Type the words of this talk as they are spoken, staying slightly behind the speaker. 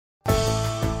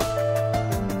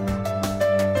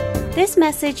This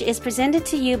message is presented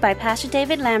to you by Pastor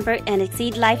David Lambert and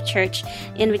Exceed Life Church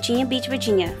in Virginia Beach,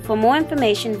 Virginia. For more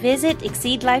information, visit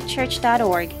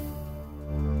exceedlifechurch.org.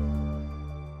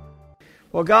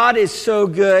 Well, God is so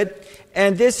good,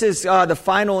 and this is the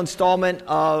final installment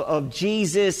of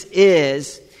Jesus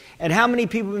Is. And how many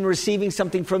people have been receiving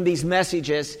something from these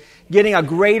messages, getting a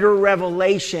greater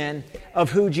revelation of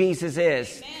who Jesus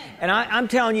is? Amen. And I'm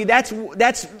telling you, that's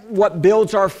what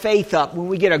builds our faith up, when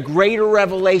we get a greater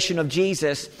revelation of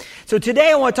Jesus. So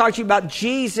today I want to talk to you about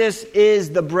Jesus is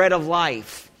the bread of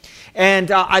life. And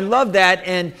I love that.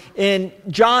 And in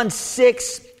John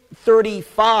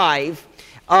 6:35,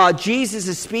 Jesus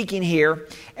is speaking here,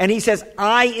 and he says,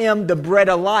 I am the bread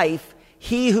of life.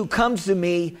 He who comes to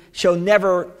me shall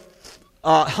never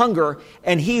hunger,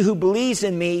 and he who believes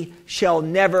in me shall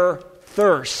never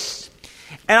thirst.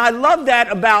 And I love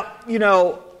that about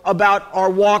our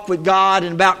walk with God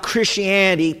and about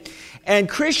Christianity. And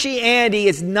Christianity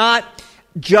is not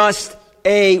just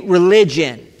a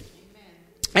religion.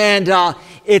 And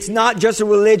it's not just a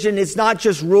religion. It's not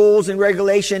just rules and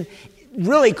regulation.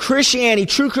 Really, Christianity,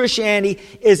 true Christianity,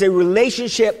 is a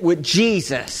relationship with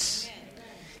Jesus.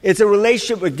 It's a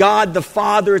relationship with God the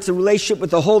Father. It's a relationship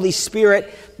with the Holy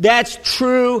Spirit. That's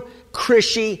true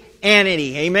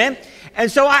Christianity. Amen? And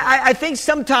so I think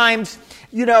sometimes,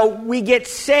 we get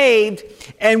saved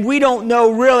and we don't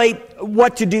know really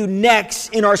what to do next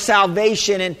in our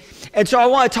salvation. And so I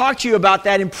want to talk to you about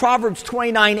that. In Proverbs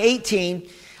 29:18,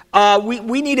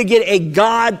 we need to get a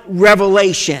God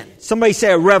revelation. Somebody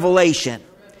say a revelation.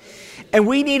 And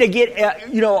we need to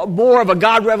get, more of a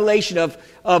God revelation of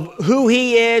who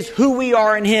He is, who we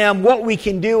are in Him, what we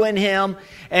can do in Him,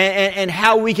 and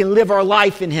how we can live our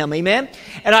life in Him. Amen?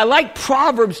 And I like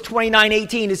Proverbs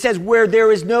 29:18. It says, where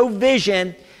there is no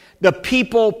vision, the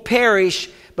people perish,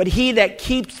 but he that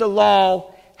keeps the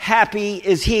law, happy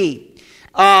is he.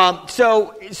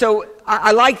 So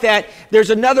I like that. There's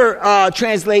another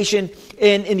translation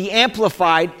in the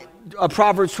Amplified,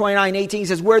 Proverbs 29:18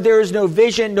 says, where there is no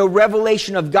vision, no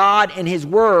revelation of God and His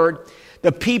Word,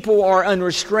 the people are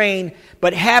unrestrained,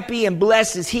 but happy and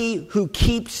blessed is he who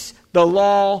keeps the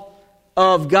law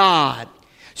of God.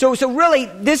 So really,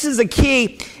 this is a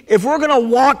key. If we're going to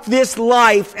walk this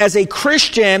life as a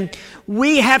Christian,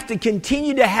 we have to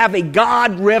continue to have a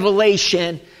God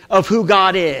revelation of who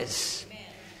God is.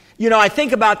 I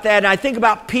think about that, and I think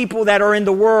about people that are in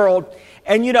the world.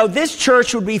 And this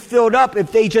church would be filled up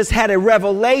if they just had a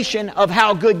revelation of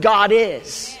how good God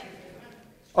is.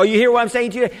 Oh, you hear what I'm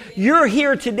saying to you? You're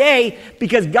here today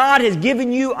because God has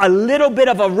given you a little bit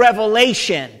of a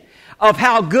revelation of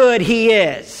how good He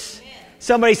is.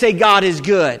 Somebody say, God is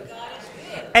good.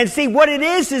 And see, what it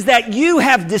is that you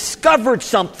have discovered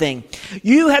something.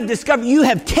 You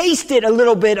have tasted a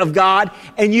little bit of God,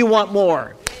 and you want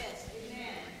more.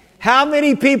 How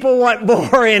many people want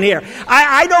more in here?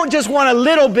 I don't just want a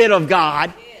little bit of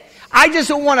God. I just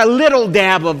don't want a little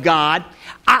dab of God.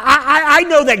 I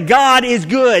know that God is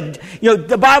good.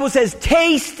 The Bible says,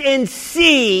 taste and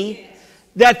see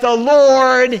that the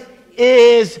Lord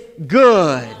is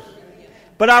good.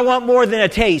 But I want more than a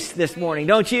taste this morning,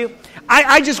 don't you?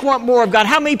 I just want more of God.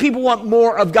 How many people want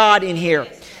more of God in here?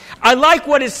 I like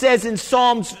what it says in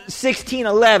Psalms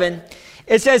 16:11.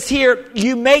 It says here,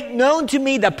 you make known to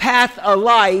me the path of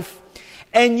life,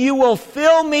 and you will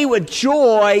fill me with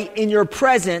joy in your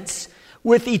presence,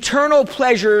 with eternal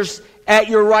pleasures at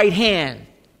your right hand.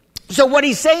 So what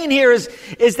he's saying here is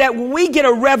that when we get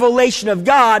a revelation of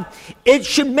God, it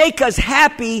should make us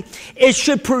happy. It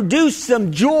should produce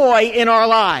some joy in our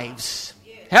lives.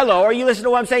 Hello, are you listening to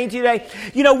what I'm saying to you today?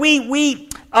 We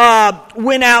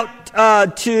went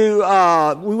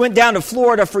down to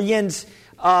Florida for Yin's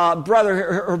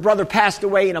brother. Her brother passed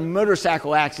away in a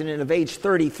motorcycle accident of age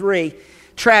 33.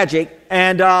 Tragic.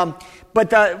 And but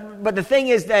the thing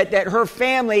is that her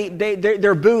family,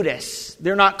 they're Buddhists.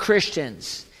 They're not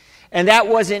Christians. And that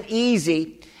wasn't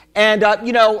easy. And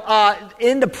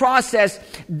in the process,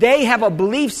 they have a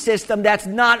belief system that's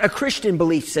not a Christian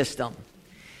belief system.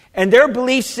 And their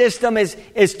belief system is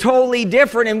totally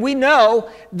different. And we know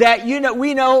that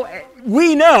we know.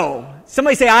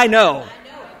 Somebody say, I know.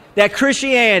 That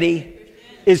Christianity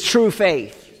is true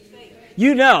faith.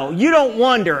 You don't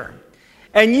wonder.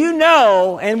 And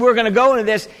and we're going to go into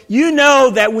this,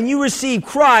 that when you receive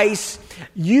Christ,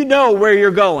 you know where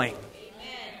you're going.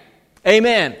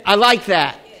 Amen. I like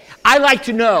that. I like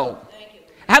to know.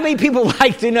 How many people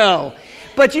like to know?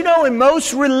 But in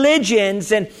most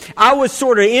religions, and I was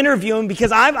sort of interviewing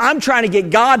because I'm trying to get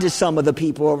God to some of the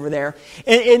people over there.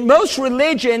 In most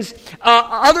religions,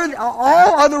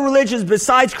 all other religions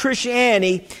besides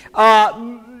Christianity,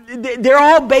 they're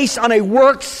all based on a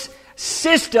works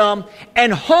system,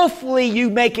 and hopefully you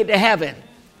make it to heaven.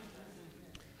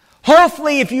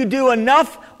 Hopefully if you do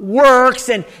enough works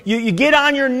and you get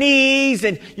on your knees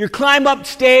and you climb up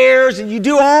stairs and you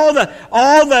do all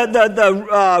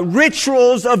the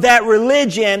rituals of that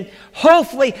religion,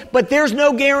 hopefully, but there's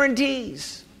no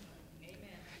guarantees.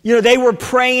 You know, they were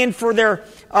praying for their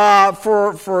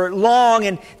for long,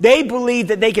 and they believe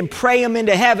that they can pray them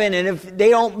into heaven, and if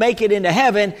they don't make it into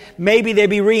heaven, maybe they'll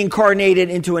be reincarnated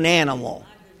into an animal.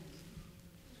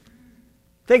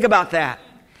 Think about that.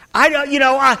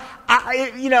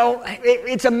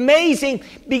 It's amazing.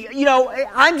 You know,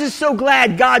 I'm just so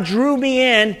glad God drew me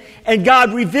in and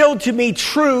God revealed to me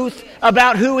truth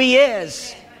about who He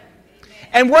is.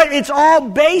 And what it's all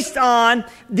based on,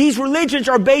 these religions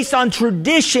are based on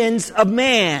traditions of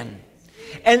man.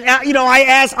 And,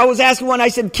 I was asking one, I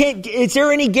said, is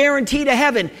there any guarantee to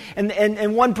heaven?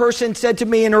 And one person said to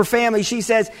me in her family, she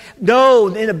says, no,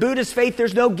 in the Buddhist faith,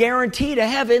 there's no guarantee to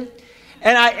heaven.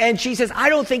 And she says, I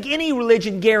don't think any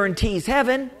religion guarantees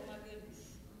heaven.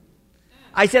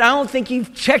 I said, I don't think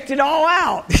you've checked it all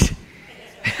out.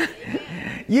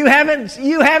 You haven't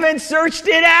searched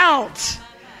it out.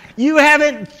 You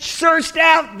haven't searched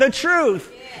out the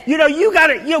truth.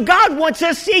 God wants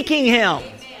us seeking Him.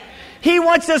 He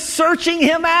wants us searching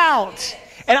Him out.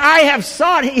 And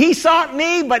He sought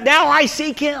me, but now I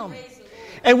seek Him.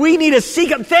 And we need to seek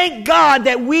Him. Thank God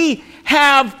that we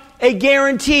have a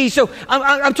guarantee. So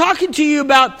I'm talking to you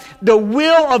about the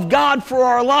will of God for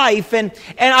our life. And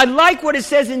I like what it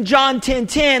says in John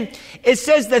 10:10. It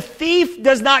says the thief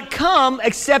does not come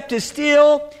except to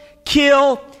steal,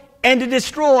 kill, and to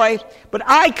destroy. But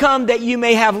I come that you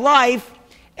may have life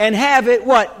and have it,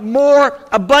 what? More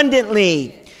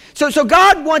abundantly. So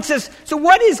God wants us, so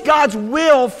what is God's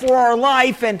will for our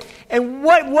life, and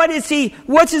what's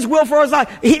His will for our life?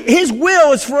 His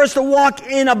will is for us to walk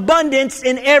in abundance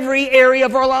in every area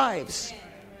of our lives.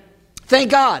 Thank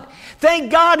God.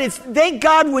 Thank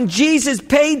God when Jesus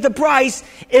paid the price,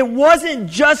 it wasn't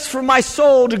just for my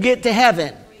soul to get to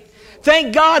heaven.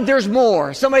 Thank God there's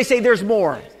more. Somebody say there's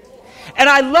more. And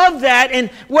I love that. And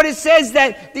what it says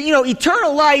that,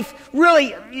 eternal life,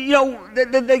 really,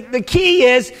 the key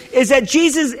is that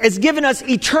Jesus has given us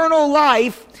eternal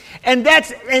life. And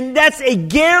that's a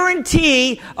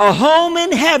guarantee, a home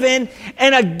in heaven,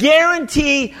 and a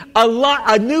guarantee,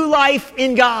 a new life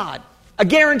in God. A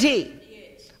guarantee.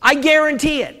 I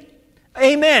guarantee it.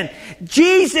 Amen.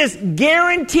 Jesus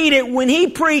guaranteed it when He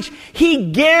preached.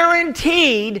 He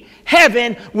guaranteed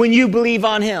heaven when you believe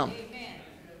on Him.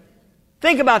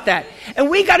 Think about that.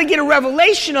 And we got to get a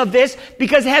revelation of this,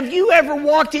 because have you ever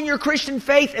walked in your Christian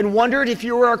faith and wondered if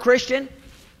you were a Christian?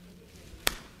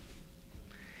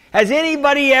 Has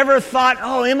anybody ever thought,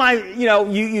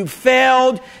 you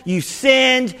failed, you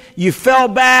sinned, you fell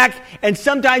back, and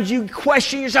sometimes you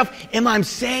question yourself, am I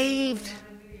saved?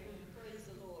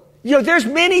 There's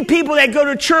many people that go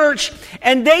to church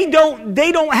and they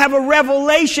don't have a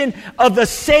revelation of the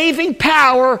saving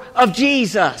power of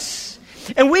Jesus.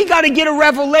 And we got to get a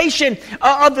revelation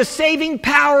of the saving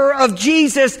power of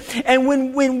Jesus. And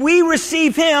when we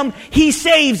receive Him, He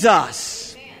saves us.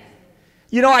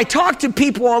 I talk to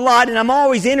people a lot, and I'm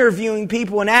always interviewing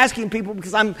people and asking people,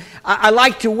 because I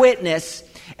like to witness,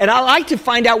 and I like to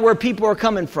find out where people are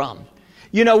coming from.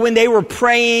 When they were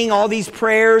praying all these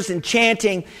prayers and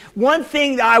chanting, one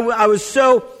thing that I was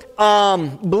so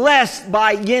blessed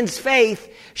by Yin's faith,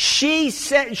 she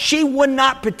said she would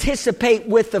not participate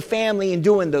with the family in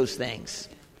doing those things.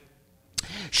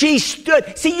 She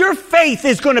stood. See, your faith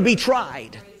is going to be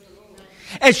tried.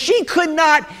 And she could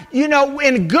not,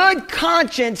 in good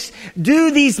conscience,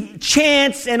 do these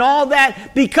chants and all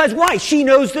that, because why? She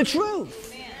knows the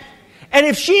truth. And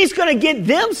if she's going to get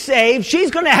them saved,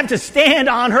 she's going to have to stand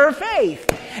on her faith.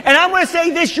 And I'm going to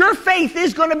say this, your faith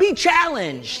is going to be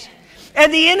challenged.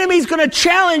 And the enemy's going to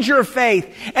challenge your faith.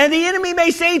 And the enemy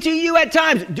may say to you at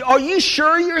times, are you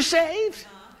sure you're saved?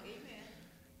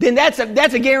 Then that's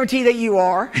a guarantee that you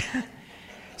are.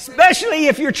 Especially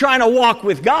if you're trying to walk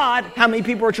with God. How many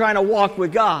people are trying to walk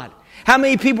with God? How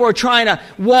many people are trying to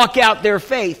walk out their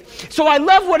faith? So I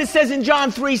love what it says in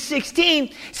John 3:16.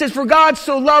 It says, for God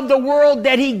so loved the world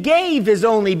that He gave His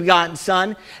only begotten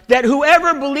Son, that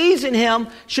whoever believes in Him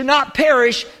should not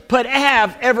perish, but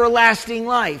have everlasting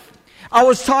life. I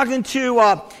was talking to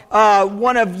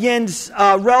one of Yin's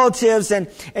relatives, and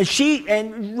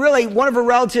really one of her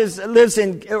relatives lives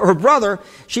in her brother.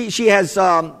 She has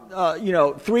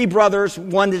 3 brothers,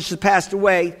 one that just passed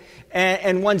away,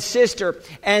 and one sister,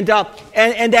 and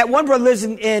that one brother lives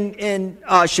in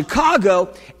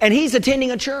Chicago, and he's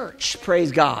attending a church.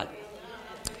 Praise God.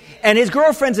 And his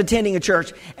girlfriend's attending a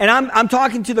church. And I'm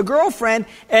talking to the girlfriend,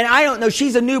 and I don't know,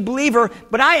 she's a new believer,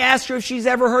 but I asked her if she's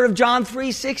ever heard of John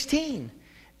 3:16.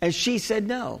 And she said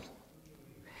no.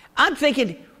 I'm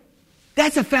thinking,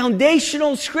 that's a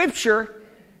foundational scripture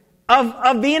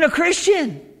of being a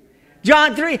Christian.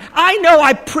 John 3. I know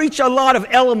I preach a lot of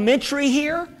elementary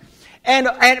here,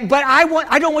 but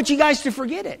I don't want you guys to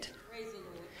forget it.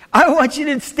 I want you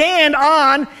to stand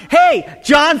on, hey,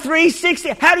 John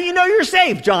 3:16. How do you know you're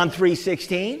saved? John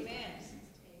 3:16.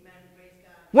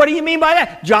 What do you mean by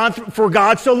that? For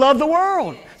God so loved the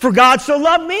world. For God so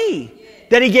loved me,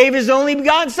 that he gave his only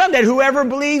begotten Son, that whoever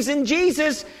believes in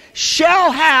Jesus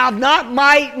shall have, not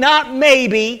might, not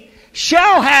maybe,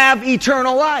 shall have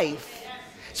eternal life.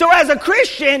 So as a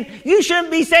Christian, you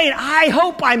shouldn't be saying, I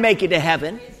hope I make it to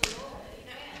heaven.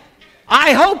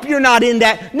 I hope you're not in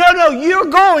that. No, you're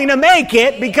going to make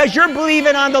it because you're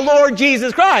believing on the Lord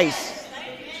Jesus Christ.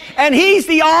 And he's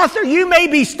the author. You may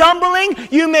be stumbling.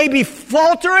 You may be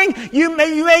faltering. You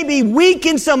may be weak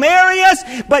in some areas.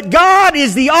 But God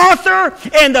is the author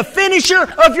and the finisher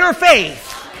of your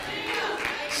faith.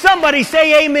 Somebody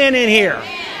say amen in here.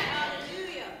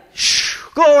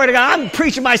 Glory to God. I'm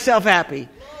preaching myself happy.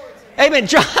 Amen.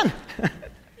 John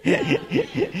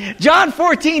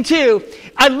 14:2.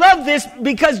 I love this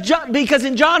because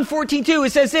in John 14:2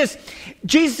 it says this.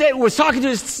 Jesus was talking to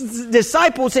his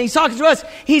disciples and he's talking to us.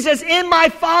 He says, in my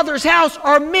Father's house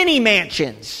are many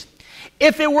mansions.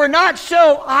 If it were not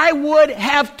so, I would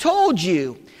have told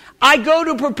you. I go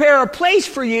to prepare a place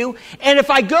for you. And if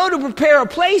I go to prepare a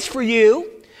place for you,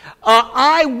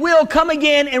 I will come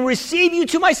again and receive you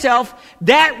to myself,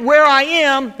 that where I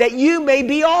am, that you may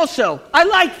be also. I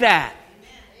like that.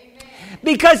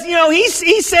 Because,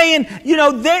 he's saying,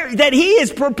 that he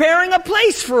is preparing a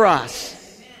place for us.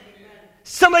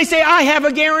 Somebody say, I have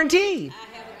a guarantee.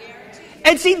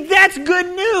 And see, that's good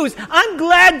news. I'm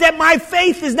glad that my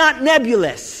faith is not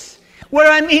nebulous. What do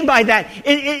I mean by that?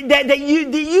 That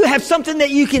you have something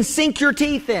that you can sink your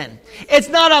teeth in. It's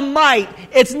not a might.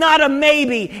 It's not a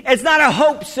maybe. It's not a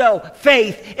hope so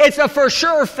faith. It's a for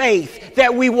sure faith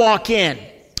that we walk in.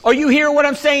 Are you hearing what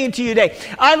I'm saying to you today?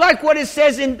 I like what it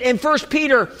says in 1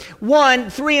 Peter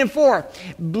 1:3-4.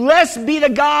 Blessed be the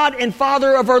God and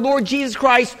Father of our Lord Jesus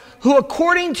Christ, who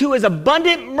according to his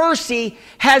abundant mercy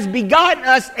has begotten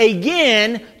us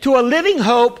again to a living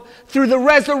hope through the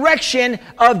resurrection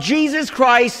of Jesus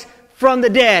Christ from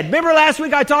the dead. Remember last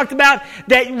week I talked about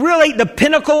that really the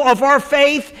pinnacle of our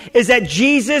faith is that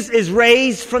Jesus is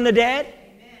raised from the dead?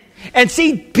 And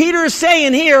see, Peter is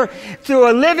saying here, through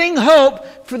a living hope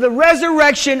for the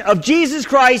resurrection of Jesus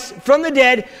Christ from the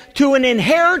dead to an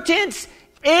inheritance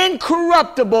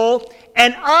incorruptible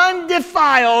and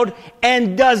undefiled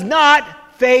and does not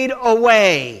fade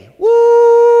away.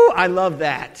 Woo! I love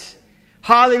that.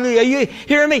 Hallelujah. You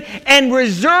hear me? And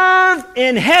reserved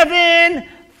in heaven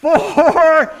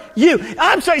for you.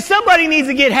 I'm sorry, somebody needs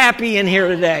to get happy in here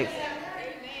today.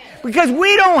 Because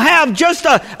we don't have just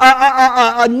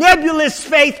a nebulous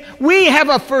faith. We have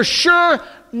a for sure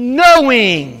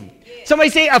knowing.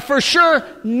 Somebody say a for sure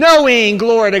knowing.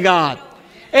 Glory to God.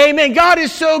 Amen. God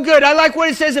is so good. I like what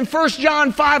it says in 1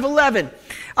 John 5:11.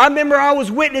 I remember I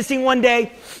was witnessing one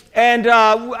day. And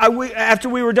after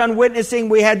we were done witnessing,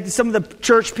 we had some of the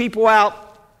church people out.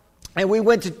 And we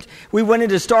went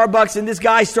into Starbucks, and this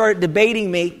guy started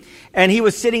debating me. And he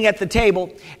was sitting at the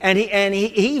table, and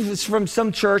he was from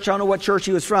some church. I don't know what church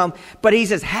he was from, but he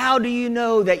says, "How do you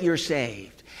know that you're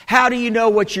saved? How do you know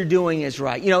what you're doing is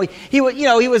right?"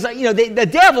 The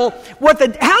devil.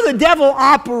 How the devil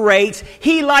operates?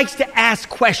 He likes to ask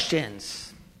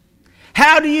questions.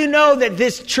 How do you know that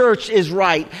this church is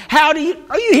right? Are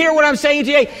you hear what I'm saying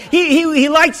today? He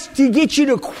likes to get you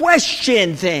to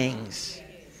question things.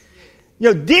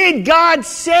 Did God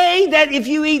say that if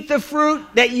you eat the fruit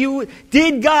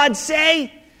did God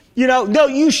say, no,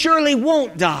 you surely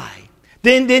won't die.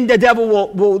 Then the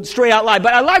devil will straight out lie.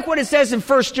 But I like what it says in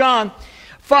 1 John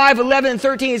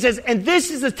 5:11-13. It says, and this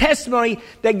is the testimony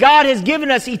that God has given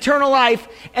us eternal life,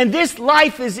 and this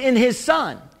life is in his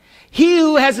Son. He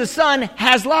who has the Son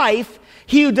has life.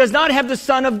 He who does not have the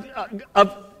Son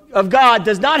of God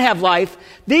does not have life.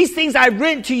 These things I've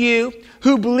written to you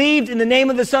who believed in the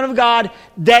name of the Son of God,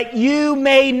 that you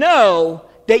may know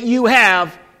that you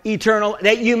have eternal,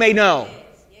 that you may know.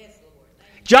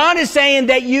 John is saying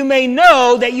that you may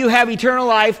know that you have eternal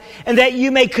life and that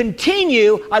you may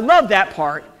continue. I love that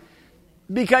part.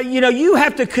 Because, you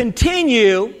have to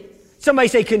continue. Somebody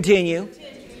say continue.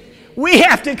 We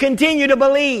have to continue to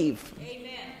believe.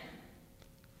 Amen.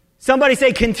 Somebody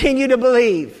say continue to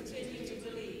believe.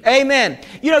 Amen.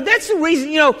 That's the reason,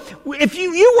 if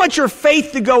you want your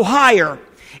faith to go higher,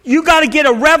 you got to get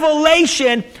a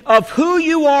revelation of who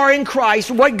you are in Christ,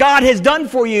 what God has done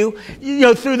for you,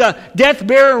 through the death,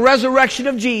 burial, and resurrection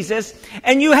of Jesus.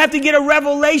 And you have to get a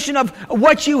revelation of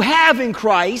what you have in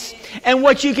Christ and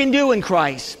what you can do in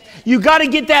Christ. You got to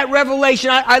get that revelation.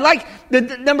 I like the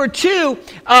number 2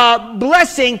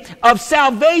 blessing of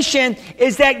salvation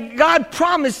is that God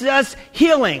promises us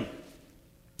healing.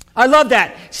 I love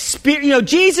that.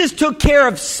 Jesus took care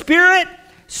of spirit,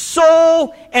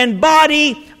 soul, and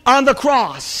body on the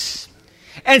cross.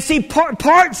 And see,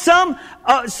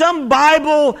 some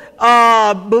Bible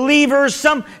believers,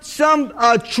 some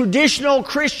traditional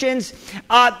Christians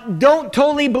don't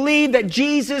totally believe that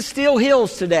Jesus still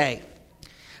heals today.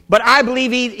 But I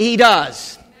believe he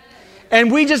does.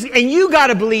 And you got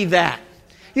to believe that.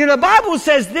 The Bible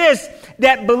says this,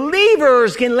 that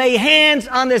believers can lay hands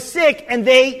on the sick and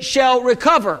they shall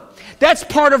recover. That's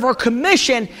part of our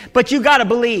commission, but you got to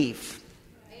believe.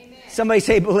 Amen. Somebody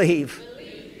say believe.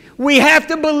 We have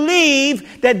to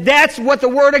believe that that's what the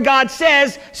Word of God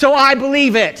says, so I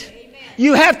believe it. Amen.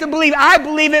 You have to believe. I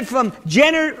believe it from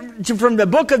the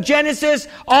book of Genesis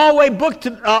all the way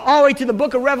to the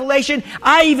book of Revelation.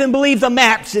 I even believe the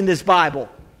maps in this Bible.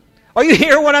 Are you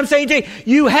hearing what I'm saying to you?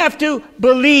 You have to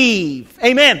believe.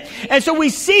 Amen. And so we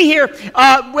see here,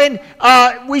 healed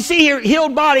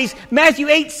bodies. Matthew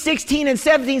 8:16 and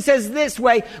 17 says this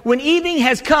way, when evening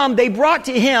has come, they brought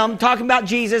to him, talking about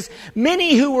Jesus,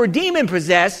 many who were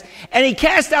demon-possessed, and he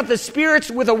cast out the spirits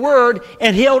with a word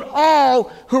and healed all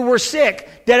who were sick,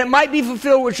 that it might be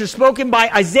fulfilled which was spoken by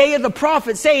Isaiah the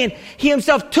prophet, saying, he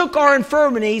himself took our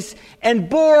infirmities and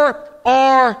bore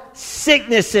our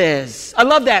sicknesses. I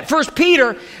love that. First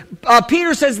Peter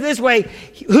says this way,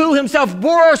 who himself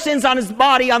bore our sins on his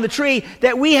body on the tree,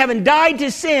 that we, having died to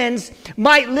sins,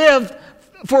 might live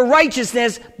for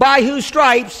righteousness, by whose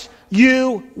stripes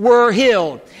you were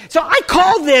healed. So I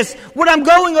call this, what I'm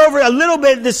going over a little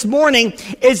bit this morning,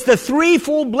 is the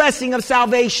threefold blessing of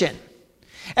salvation.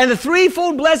 And the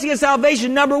threefold blessing of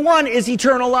salvation, number 1 is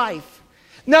eternal life.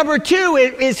 Number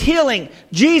 2 is healing.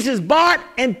 Jesus bought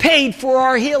and paid for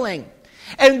our healing.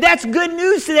 And that's good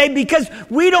news today, because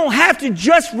we don't have to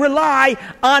just rely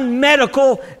on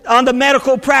the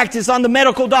medical practice, on the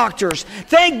medical doctors.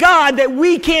 Thank God that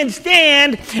we can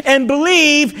stand and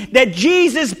believe that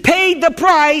Jesus paid the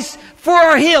price for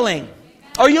our healing.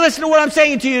 Are you listening to what I'm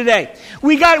saying to you today?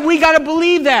 We got to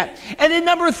believe that. And then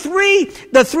number 3,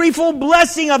 the threefold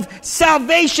blessing of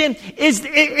salvation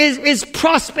is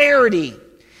prosperity.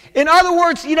 In other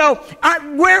words, where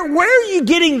are you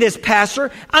getting this,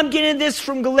 Pastor? I'm getting this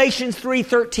from Galatians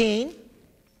 3:13.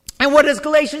 And what does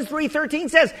Galatians 3:13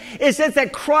 says? It says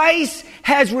that Christ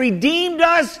has redeemed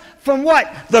us from what?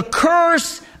 The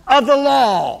curse of the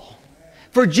law.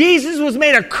 For Jesus was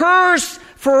made a curse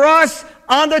for us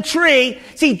on the tree.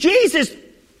 See, Jesus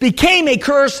became a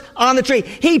curse on the tree.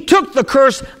 He took the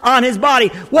curse on his body.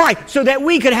 Why? So that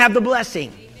we could have the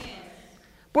blessing.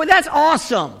 Boy, that's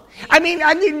awesome. I mean,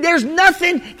 there's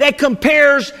nothing that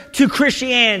compares to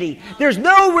Christianity. There's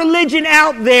no religion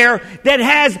out there that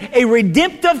has a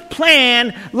redemptive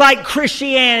plan like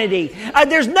Christianity.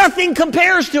 There's nothing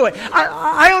compares to it.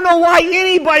 I don't know why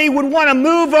anybody would want to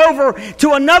move over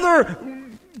to another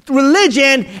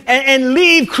religion and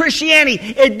leave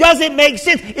Christianity. It doesn't make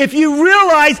sense if you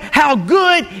realize how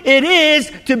good it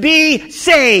is to be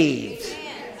saved.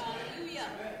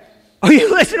 Are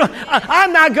you listening?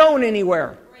 I'm not going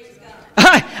anywhere.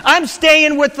 I'm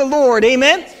staying with the Lord.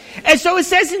 Amen? And so it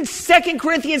says in 2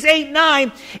 Corinthians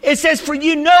 8:9, it says, for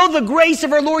you know the grace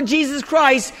of our Lord Jesus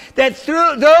Christ, that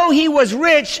though he was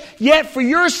rich, yet for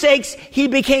your sakes he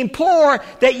became poor,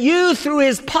 that you through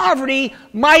his poverty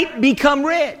might become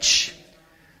rich.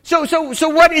 So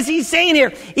what is he saying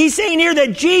here? He's saying here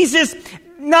that Jesus,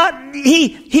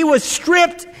 he was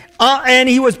stripped and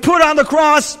he was put on the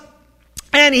cross.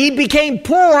 And he became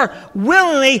poor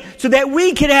willingly so that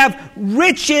we could have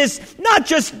riches, not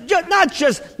just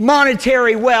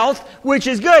monetary wealth, which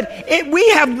is good. We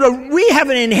have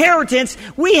an inheritance.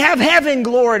 We have heaven,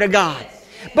 glory to God.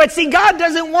 But see, God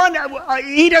doesn't want,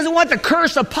 he doesn't want the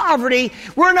curse of poverty.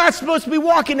 We're not supposed to be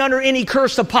walking under any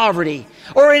curse of poverty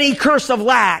or any curse of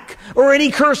lack or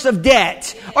any curse of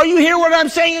debt. Are you hearing what I'm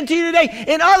saying to you today?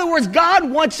 In other words,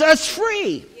 God wants us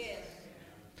free.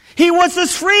 He wants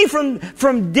us free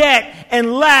from debt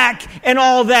and lack and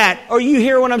all that. Are you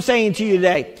hearing what I'm saying to you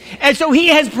today? And so he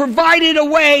has provided a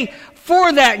way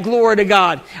for that, glory to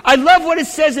God. I love what it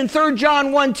says in 3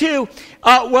 John 1:2.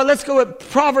 Let's go with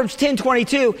Proverbs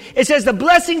 10:22. It says, the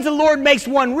blessings of the Lord makes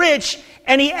one rich,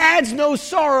 and he adds no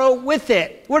sorrow with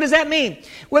it. What does that mean?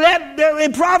 Well,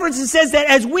 in Proverbs it says that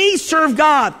as we serve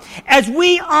God, as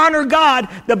we honor God,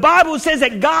 the Bible says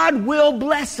that God will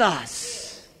bless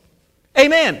us.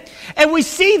 Amen. And we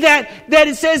see that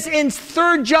it says in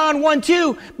 3 John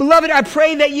 1:2, beloved, I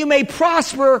pray that you may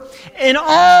prosper in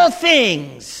all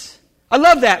things. I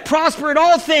love that. Prosper in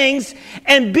all things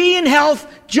and be in health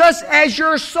just as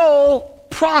your soul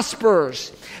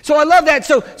prospers. So I love that.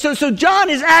 So John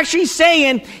is actually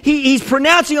saying, he's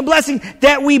pronouncing a blessing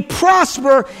that we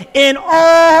prosper in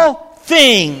all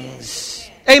things.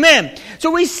 Amen. So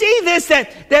we see this,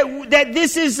 that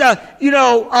this is,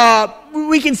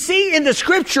 we can see in the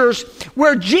scriptures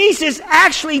where Jesus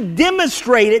actually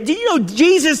demonstrated. Do you know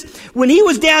Jesus, when he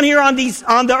was down here on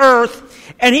the earth,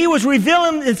 and he was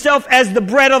revealing himself as the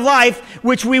bread of life,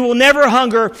 which we will never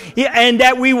hunger, and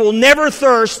that we will never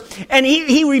thirst. And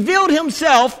he revealed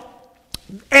himself,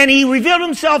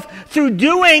 through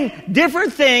doing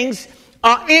different things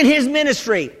in his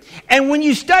ministry. And when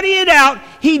you study it out,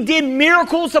 he did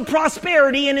miracles of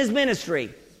prosperity in his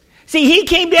ministry. See, he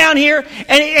came down here,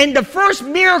 and the first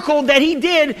miracle that he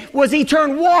did was he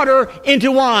turned water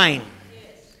into wine.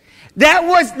 That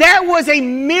was a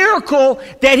miracle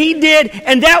that he did,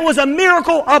 and that was a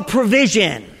miracle of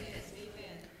provision.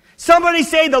 Somebody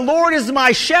say, the Lord is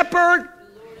my shepherd,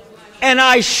 and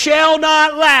I shall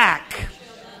not lack.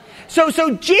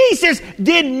 So Jesus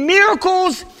did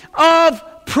miracles of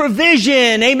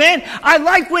provision. Amen. I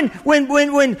like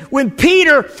when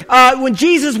Peter, when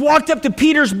Jesus walked up to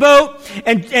Peter's boat,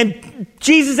 and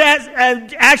Jesus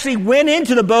actually went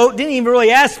into the boat, didn't even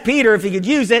really ask Peter if he could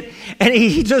use it, and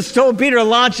he just told Peter to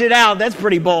launch it out. That's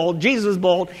pretty bold. Jesus was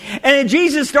bold. And then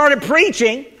Jesus started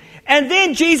preaching, and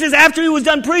then Jesus, after he was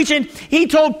done preaching, he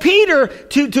told Peter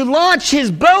to launch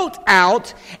his boat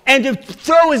out and to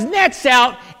throw his nets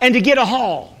out and to get a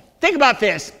haul. Think about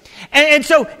this. And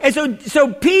so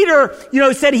Peter,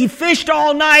 said he fished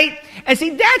all night. And see,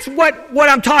 that's what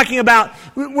I'm talking about.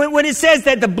 When it says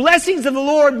that the blessings of the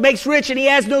Lord makes rich and he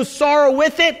has no sorrow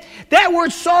with it, that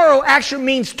word sorrow actually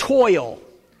means toil.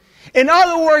 In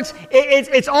other words,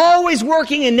 it's always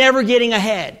working and never getting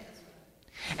ahead.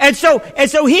 And so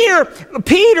here,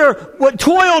 Peter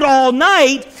toiled all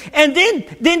night, and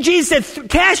then Jesus said,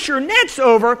 cast your nets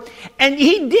over, and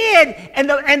he did, and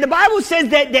the Bible says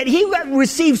that he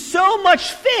received so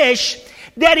much fish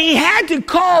that he had to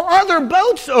call other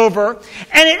boats over,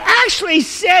 and it actually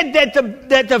said that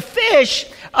the fish,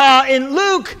 in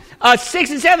Luke 6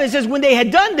 and 7, it says, when they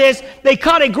had done this, they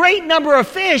caught a great number of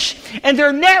fish, and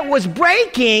their net was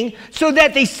breaking, so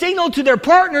that they signaled to their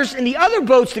partners in the other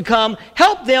boats to come,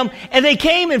 help them, and they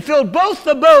came and filled both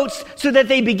the boats so that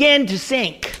they began to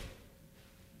sink.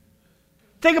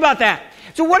 Think about that.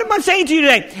 So what am I saying to you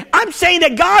today? I'm saying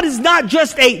that God is not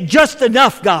just a just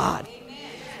enough God.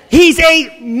 He's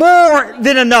a more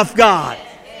than enough God.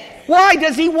 Why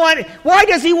does he want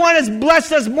us to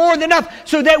bless us more than enough?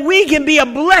 So that we can be a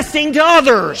blessing to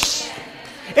others.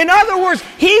 In other words,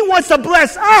 he wants to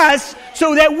bless us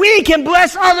so that we can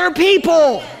bless other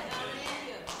people.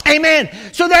 Amen.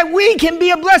 So that we can be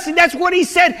a blessing. That's what he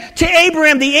said to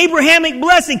Abraham, the Abrahamic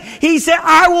blessing. He said,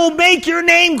 I will make your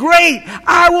name great.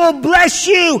 I will bless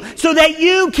you so that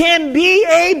you can be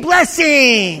a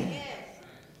blessing.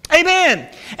 Amen.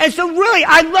 And so really,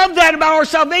 I love that about our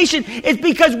salvation. It's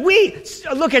because we,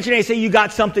 look at your neighbor and say, you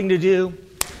got something to do.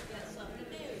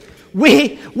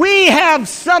 We have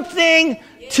something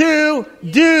to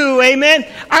do. Amen.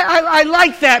 I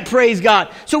like that, praise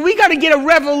God. So we got to get a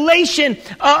revelation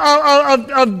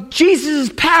of Jesus'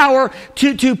 power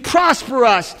to prosper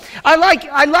us.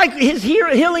 I like his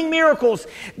healing miracles.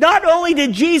 Not only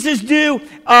did Jesus do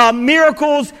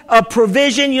miracles of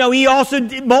provision, he also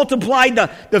multiplied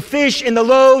the fish and the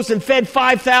loaves and fed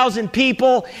 5,000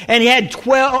 people, and he had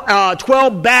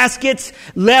 12 baskets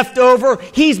left over.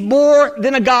 He's more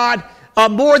than a God.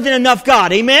 More than enough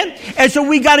God. Amen? And so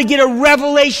we got to get a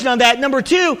revelation on that. Number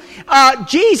 2,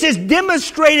 Jesus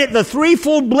demonstrated the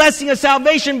threefold blessing of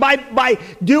salvation by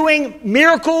doing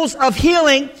miracles of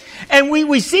healing. And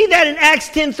we see that in Acts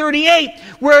 10:38,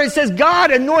 where it says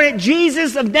God anointed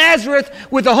Jesus of Nazareth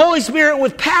with the Holy Spirit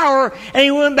with power, and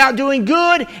he went about doing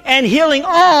good and healing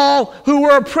all who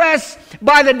were oppressed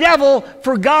by the devil,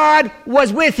 for God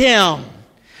was with him.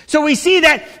 So we see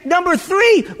that. Number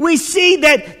 3, we see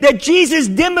that Jesus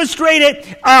demonstrated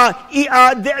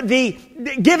the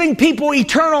giving people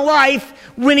eternal life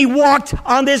when he walked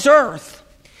on this earth.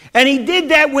 And he did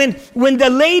that when the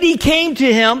lady came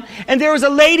to him, and there was a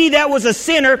lady that was a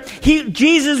sinner.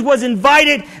 Jesus was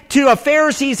invited to a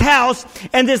Pharisee's house,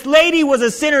 and this lady was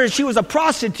a sinner, and she was a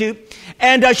prostitute.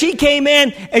 And she came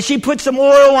in and she put some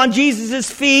oil on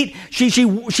Jesus' feet.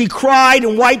 She cried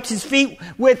and wiped his feet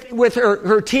with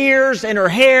her tears and her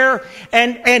hair.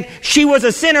 And she was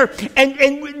a sinner.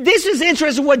 And this is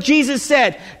interesting what Jesus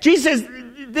said. Jesus says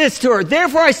this to her: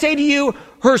 "Therefore I say to you,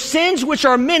 her sins, which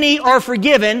are many, are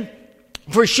forgiven.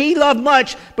 For she loved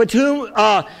much, but to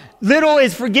whom little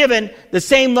is forgiven, the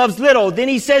same loves little." Then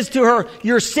he says to her,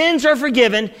 "Your sins are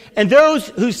forgiven." And those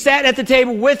who sat at the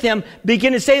table with him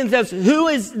begin to say to themselves, "Who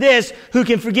is this who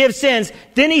can forgive sins?"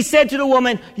 Then he said to the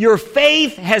woman, "Your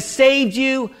faith has saved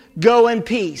you. Go in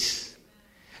peace."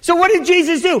 So what did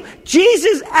Jesus do?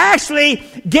 Jesus actually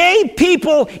gave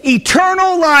people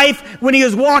eternal life when he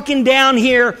was walking down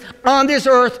here on this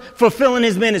earth fulfilling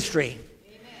his ministry.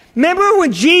 Remember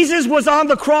when Jesus was on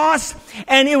the cross?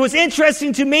 And it was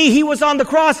interesting to me, he was on the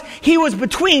cross, he was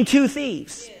between two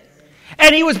thieves.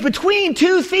 And he was between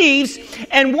two thieves,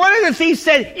 and one of the thieves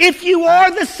said, "If you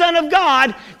are the Son of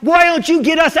God, why don't you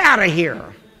get us out of here?"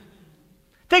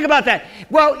 Think about that.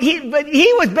 Well, he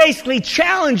was basically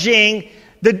challenging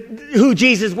who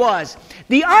Jesus was.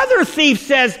 The other thief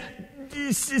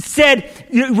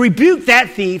rebuked that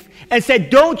thief and said,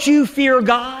 "Don't you fear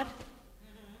God?"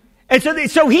 And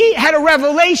so he had a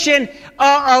revelation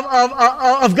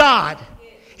of God.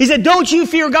 He said, "Don't you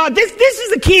fear God?" This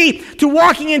is the key to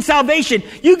walking in salvation.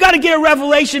 You got to get a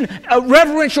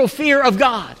reverential fear of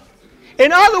God.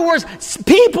 In other words,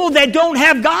 people that don't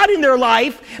have God in their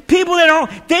life, people that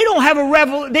don't have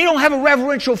a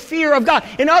reverential fear of God.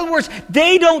 In other words,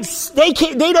 they don't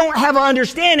have an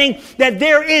understanding that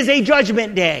there is a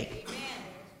judgment day.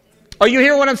 Are you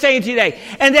hearing what I'm saying today?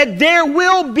 And that there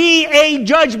will be a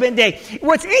judgment day.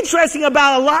 What's interesting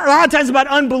about a lot of times about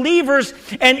unbelievers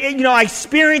and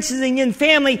experiences in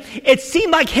family, it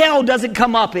seems like hell doesn't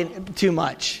come up too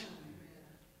much.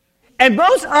 And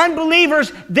most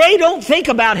unbelievers, they don't think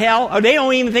about hell, or they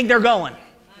don't even think they're going.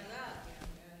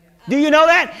 Do you know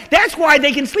that? That's why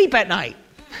they can sleep at night.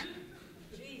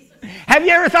 Have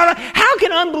you ever thought about how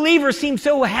can unbelievers seem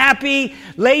so happy,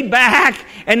 laid back,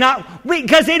 and not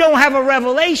because they don't have a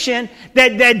revelation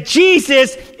that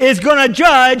Jesus is going to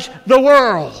judge the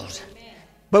world.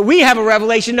 But we have a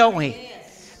revelation, don't we?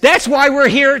 That's why we're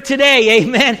here today,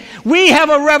 amen. We have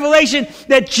a revelation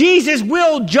that Jesus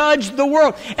will judge the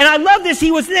world. And I love this.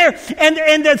 He was there,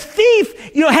 and the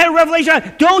thief, had a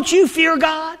revelation. Don't you fear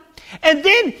God? And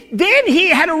then he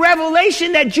had a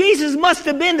revelation that Jesus must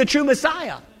have been the true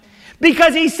Messiah.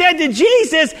 Because he said to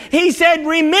Jesus, he said,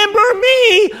 "Remember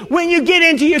me when you get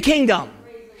into your kingdom."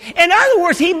 In other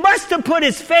words, he must have put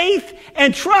his faith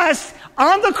and trust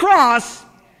on the cross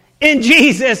in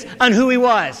Jesus on who he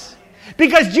was.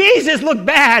 Because Jesus looked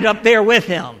bad up there with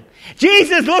him.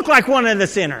 Jesus looked like one of the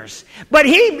sinners. But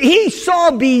he saw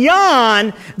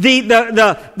beyond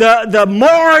the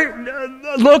more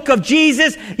look of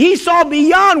Jesus. He saw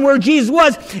beyond where Jesus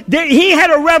was. He had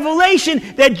a revelation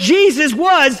that Jesus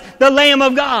was the Lamb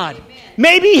of God. Amen.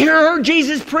 Maybe he heard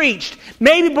Jesus preached.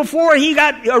 Maybe before he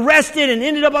got arrested and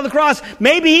ended up on the cross,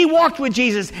 maybe he walked with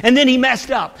Jesus and then he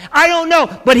messed up. I don't know.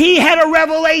 But he had a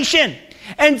revelation.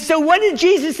 And so what did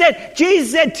Jesus say?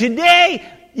 Jesus said, today...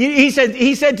 He said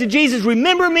to Jesus,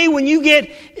 "Remember me when you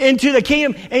get into the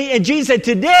kingdom." And Jesus said,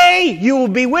 "Today you will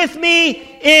be with me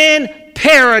in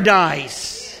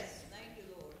paradise."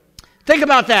 Think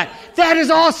about that. That is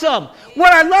awesome.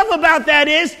 What I love about that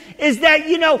is that,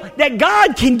 that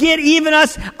God can get even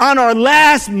us on our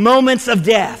last moments of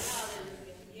death.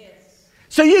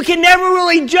 So you can never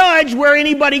really judge where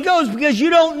anybody goes because you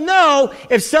don't know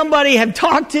if somebody had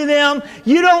talked to them.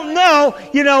 You don't know,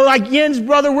 like Yen's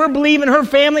brother, we're believing her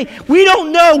family. We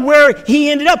don't know where he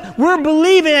ended up. We're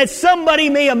believing that somebody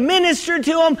may have ministered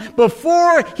to him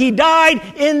before he died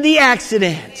in the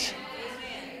accident.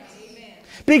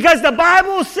 Because the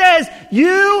Bible says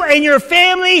you and your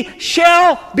family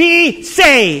shall be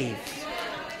saved.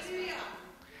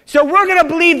 So we're going to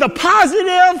believe the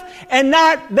positive and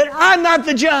not that I'm not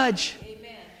the judge.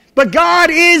 Amen. But God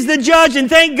is the judge, and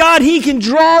thank God he can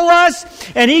draw us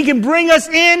and he can bring us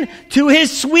in to his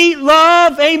sweet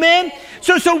love. Amen.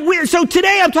 So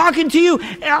today I'm talking to you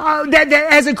that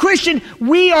as a Christian,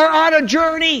 we are on a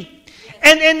journey.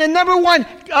 And the number one,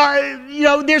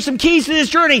 there's some keys to this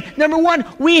journey. Number one,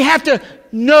 we have to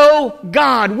know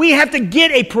God. We have to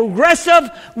get a progressive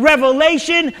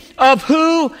revelation of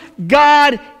who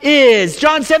God is.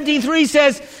 John 17:3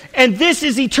 says, "And this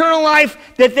is eternal life,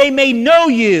 that they may know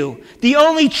you, the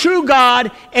only true God,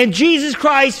 and Jesus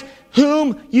Christ,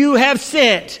 whom you have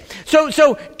sent."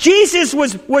 So Jesus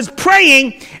was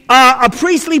praying a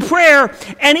priestly prayer,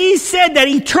 and he said that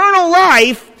eternal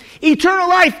life Eternal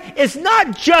life is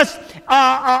not just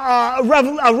a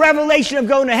revelation of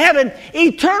going to heaven.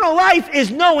 Eternal life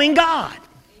is knowing God.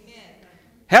 Amen.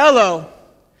 Hello.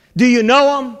 Do you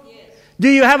know Him? Yes. Do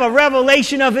you have a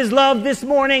revelation of His love this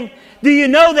morning? Do you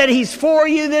know that He's for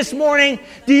you this morning?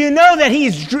 Do you know that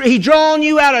He's drawn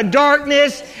you out of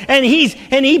darkness and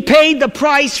He paid the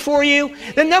price for you?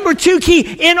 The number 2 key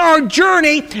in our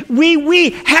journey, we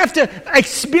have to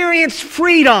experience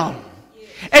freedom.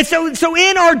 And so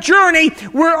in our journey,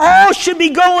 we all should be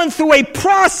going through a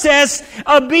process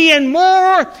of being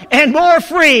more and more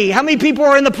free. How many people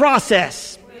are in the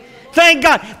process? Thank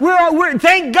God.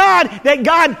 Thank God that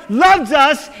God loves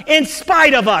us in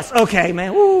spite of us. Okay,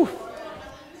 man. Woo.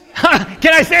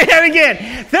 Can I say that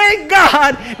again? Thank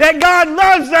God that God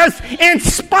loves us in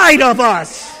spite of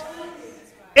us.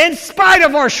 In spite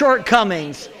of our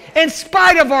shortcomings. In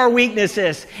spite of our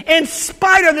weaknesses. In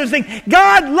spite of those things.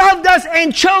 God loved us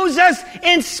and chose us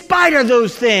in spite of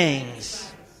those things.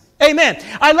 Amen.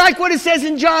 I like what it says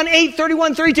in John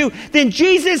 8:31-32. Then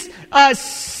Jesus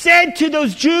said to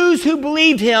those Jews who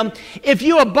believed Him, if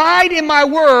you abide in my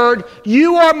word,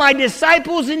 you are my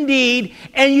disciples indeed,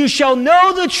 and you shall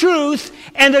know the truth,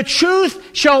 and the truth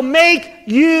shall make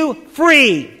you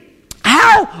free.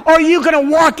 How are you going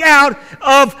to walk out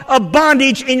of a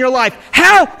bondage in your life?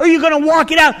 How are you going to walk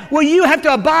it out? Well, you have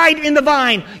to abide in the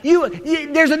vine.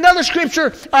 There's another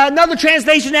scripture, another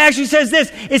translation that actually says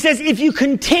this. It says, if you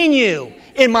continue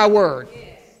in my word.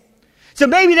 So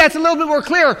maybe that's a little bit more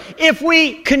clear. If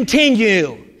we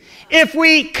continue. If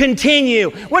we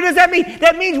continue. What does that mean?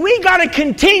 That means we got to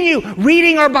continue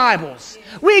reading our Bibles.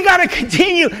 We got to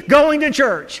continue going to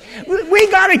church. We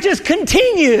got to just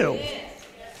continue.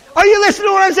 Are you listening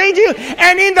to what I'm saying to you?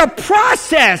 And in the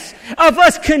process of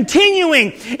us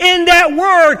continuing in that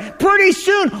word, pretty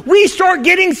soon we start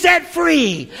getting set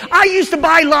free. I used to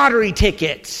buy lottery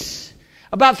tickets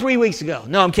about 3 weeks ago.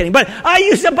 No, I'm kidding. But I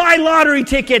used to buy lottery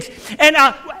tickets and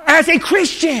as a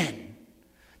Christian,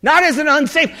 not as an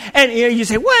unsaved. And you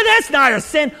say, well, that's not a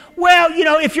sin. Well,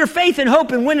 if your faith and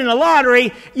hope in winning a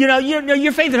lottery,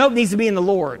 your faith and hope needs to be in the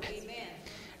Lord.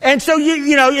 And so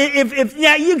if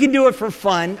you can do it for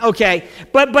fun, okay.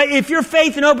 But if your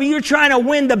faith and hope, you're trying to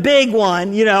win the big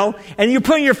one, and you're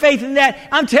putting your faith in that,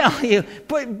 I'm telling you,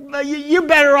 you're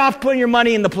better off putting your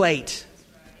money in the plate.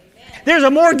 There's a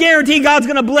more guarantee God's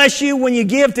going to bless you when you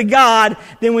give to God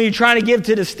than when you're trying to give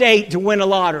to the state to win a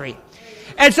lottery.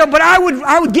 And so, but I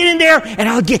would get in there and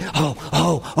I would get,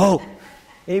 oh.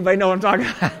 Anybody know what I'm talking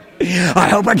about? I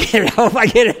hope I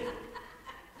get it.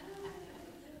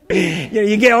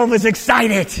 You get all this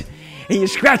excited and you're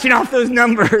scratching off those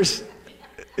numbers.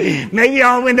 Maybe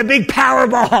I'll win the big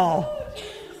Powerball.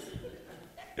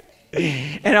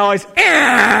 And always,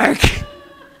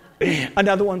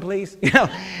 another one, please.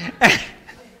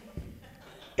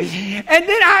 And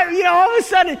then all of a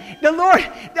sudden,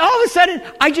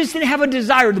 I just didn't have a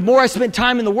desire. The more I spent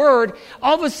time in the Word,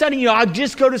 all of a sudden, I'd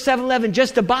just go to 7-Eleven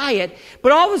just to buy it.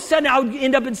 But all of a sudden, I would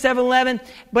end up in 7-Eleven,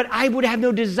 but I would have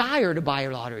no desire to buy a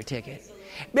lottery ticket.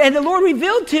 And the Lord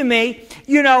revealed to me,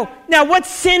 now what's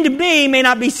sin to me may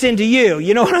not be sin to you.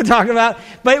 You know what I'm talking about?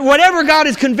 But whatever God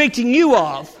is convicting you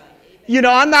of,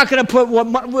 I'm not going to put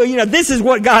this is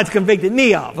what God's convicted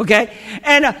me of, okay?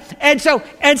 And so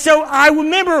I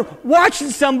remember watching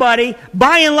somebody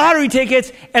buying lottery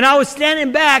tickets, and I was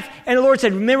standing back, and the Lord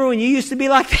said, remember when you used to be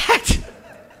like that?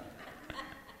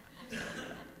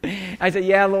 I said,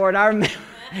 yeah, Lord, I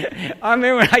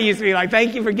remember when I used to be like,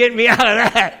 thank you for getting me out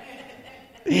of that.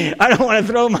 I don't want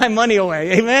to throw my money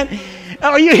away, amen?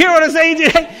 Oh, you hear what I'm saying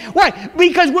today? Why?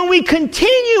 Because when we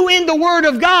continue in the Word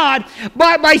of God,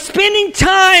 by spending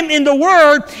time in the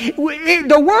Word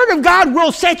of God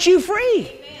will set you free.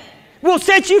 Amen. Will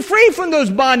set you free from those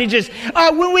bondages.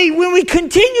 When we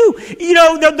continue,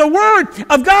 the Word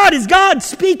of God is God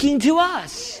speaking to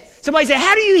us. Somebody say,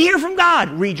 how do you hear from God?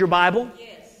 Read your Bible.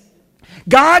 Yes.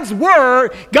 God's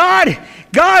Word,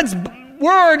 God's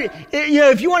Word,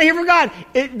 if you want to hear from God,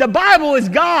 the Bible is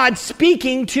God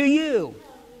speaking to you.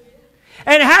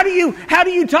 And how do you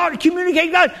communicate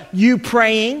with God? You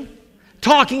praying,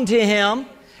 talking to Him,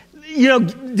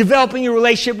 developing a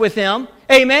relationship with Him.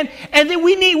 Amen. And then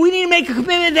we need to make a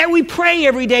commitment that we pray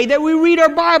every day, that we read our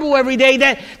Bible every day,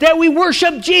 that we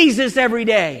worship Jesus every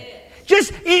day.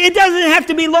 It doesn't have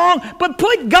to be long, but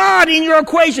put God in your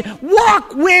equation.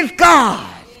 Walk with God.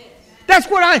 That's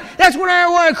what I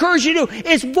want to encourage you to do,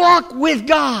 is walk with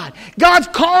God. God's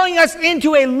calling us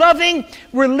into a loving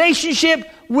relationship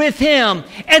with Him.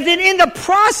 And then in the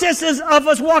processes of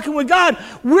us walking with God,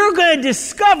 we're going to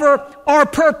discover our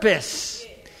purpose.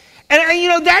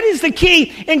 And that is the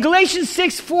key. In Galatians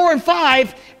 6, 4 and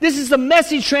 5, this is the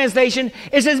Message translation.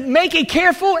 It says, make a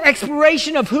careful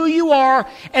exploration of who you are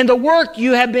and the work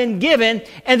you have been given,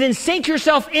 and then sink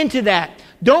yourself into that.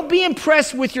 Don't be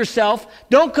impressed with yourself.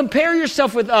 Don't compare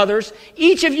yourself with others.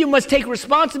 Each of you must take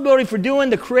responsibility for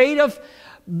doing the creative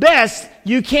best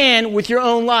you can with your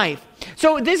own life.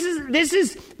 So this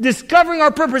is discovering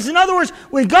our purpose. In other words,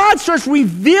 when God starts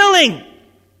revealing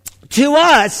to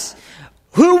us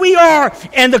who we are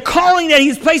and the calling that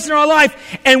He's placed in our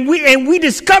life, and we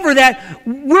discover that,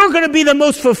 we're going to be the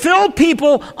most fulfilled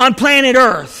people on planet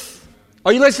Earth.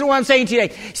 Are you listening to what I'm saying today?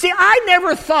 See, I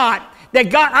never thought that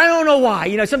God, I don't know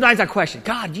why. Sometimes I question,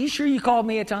 God, you sure you called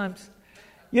me at times?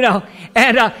 But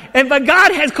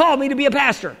God has called me to be a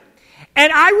pastor.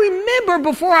 And I remember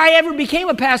before I ever became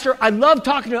a pastor, I loved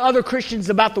talking to other Christians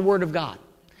about the Word of God.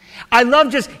 I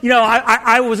love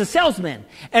I was a salesman.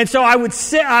 And so I would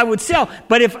sell.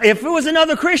 But if it was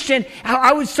another Christian,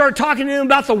 I would start talking to them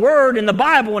about the Word and the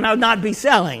Bible, and I would not be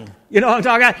selling. You know what I'm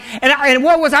talking about? And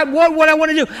what I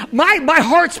want to do? My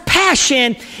heart's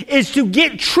passion is to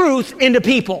get truth into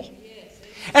people.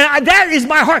 And that is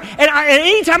my heart. And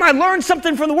anytime I learn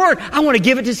something from the Word, I want to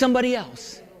give it to somebody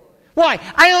else. Why?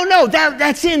 I don't know.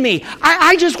 That's in me.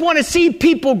 I just want to see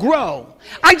people grow.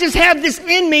 I just have this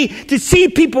in me to see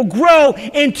people grow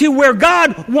into where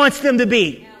God wants them to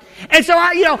be. And so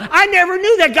I never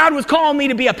knew that God was calling me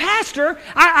to be a pastor.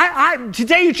 To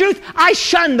tell you the truth, I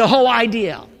shunned the whole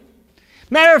idea.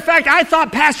 Matter of fact, I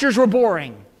thought pastors were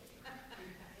boring.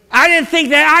 I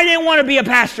didn't want to be a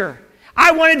pastor.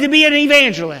 I wanted to be an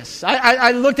evangelist.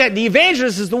 I looked at the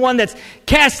evangelist as the one that's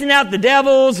casting out the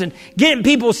devils and getting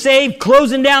people saved,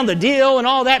 closing down the deal and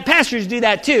all that. Pastors do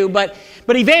that too, but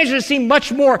evangelists seem much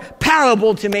more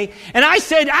palatable to me. And I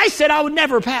said I would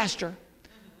never pastor.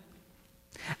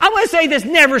 I want to say this: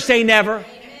 never say never. Amen.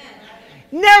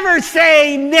 Never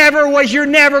say never what you're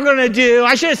never going to do.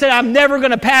 I should have said I'm never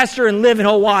going to pastor and live in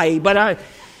Hawaii, but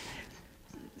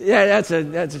that's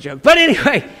a joke. But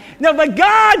anyway. No, but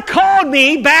God called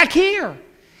me back here. And,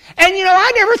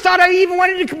 I never thought I even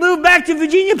wanted to move back to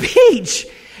Virginia Beach.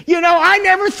 I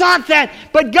never thought that.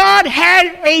 But God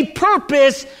had a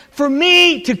purpose for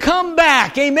me to come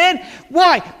back. Amen?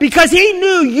 Why? Because He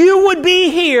knew you would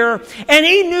be here, and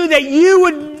He knew that you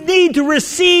would need to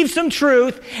receive some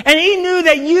truth, and He knew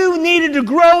that you needed to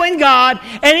grow in God,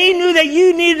 and He knew that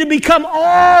you needed to become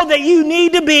all that you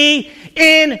need to be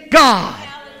in God.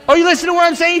 Are you listening to what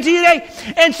I'm saying to you today?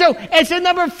 And so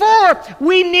number 4,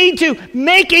 we need to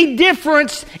make a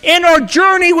difference in our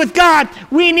journey with God.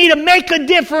 We need to make a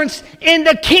difference in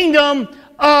the kingdom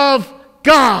of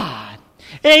God.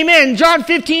 Amen. John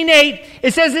 15:8,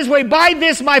 it says this way: by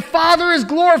this my Father is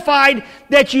glorified,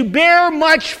 that you bear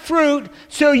much fruit,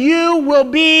 so you will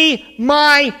be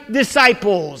my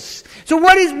disciples. So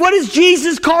what is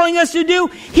Jesus calling us to do?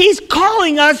 He's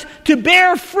calling us to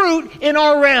bear fruit in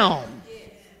our realm.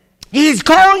 He's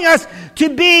calling us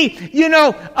to be,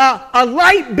 a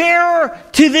light bearer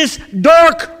to this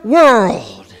dark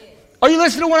world. Are you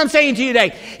listening to what I'm saying to you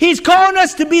today? He's calling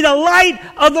us to be the light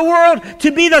of the world,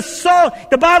 to be the salt.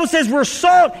 The Bible says we're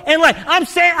salt and light. I'm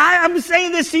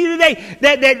saying this to you today,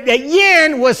 that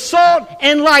Yin was salt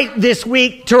and light this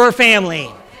week to her family.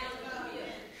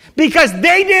 Because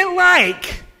they didn't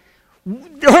like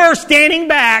her standing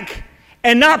back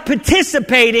and not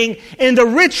participating in the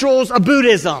rituals of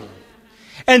Buddhism.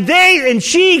 And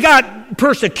she got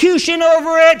persecution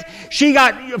over it. She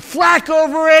got flack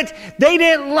over it. They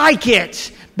didn't like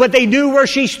it, but they knew where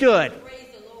she stood.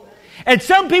 And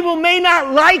some people may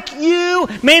not like you,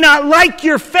 may not like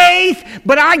your faith,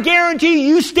 but I guarantee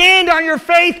you stand on your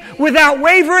faith without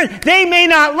wavering. They may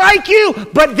not like you,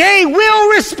 but they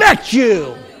will respect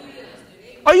you.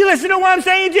 Are you listening to what I'm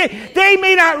saying to you? They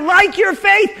may not like your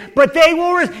faith, but they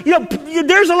will.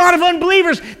 There's a lot of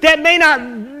unbelievers that may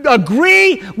not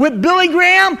agree with Billy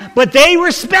Graham, but they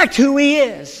respect who he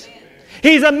is.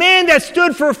 He's a man that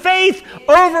stood for faith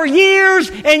over years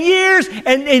and years,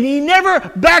 and he never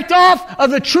backed off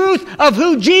of the truth of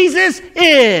who Jesus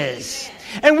is.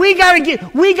 And we got to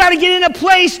get in a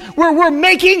place where we're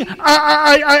making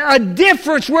a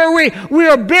difference, where we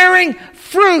are bearing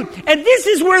fruit. And this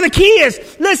is where the key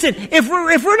is. Listen, if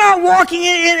we're not walking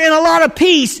in a lot of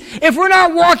peace, if we're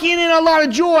not walking in a lot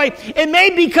of joy, it may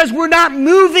be because we're not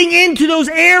moving into those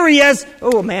areas.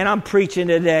 Oh man, I'm preaching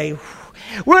today.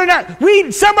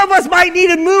 Some of us might need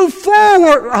to move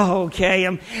forward. Oh, okay.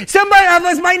 Some of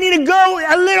us might need to go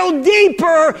a little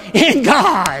deeper in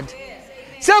God.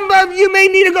 Some of you may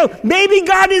need to go. Maybe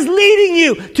God is leading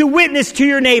you to witness to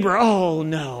your neighbor. Oh,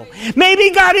 no.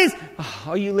 Maybe God is...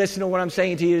 Are you listening to what I'm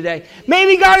saying to you today?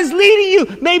 Maybe God is leading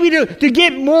you maybe to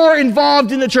get more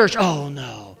involved in the church. Oh,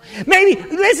 no. Maybe,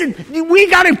 listen, we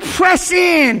got to press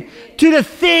in to the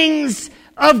things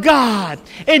of God.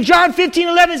 And John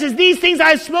 15:11 says, these things I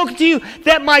have spoken to you,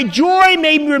 that my joy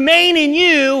may remain in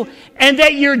you, and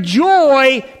that your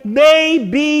joy may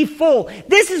be full.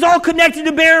 This is all connected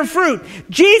to bearing fruit.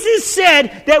 Jesus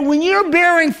said that when you're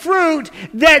bearing fruit,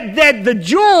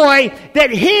 that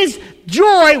His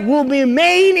joy will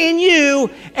remain in you,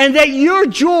 and that your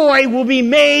joy will be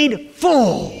made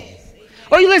full.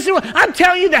 Oh, you listen, I'm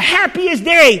telling you, the happiest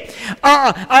day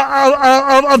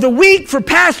of the week for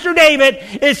Pastor David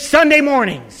is Sunday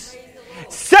mornings.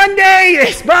 Sunday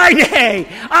is my day.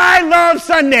 I love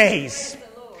Sundays.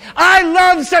 I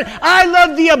love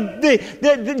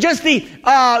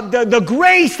the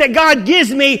grace that God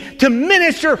gives me to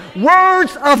minister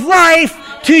words of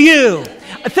life to you.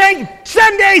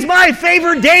 Sunday's my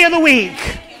favorite day of the week.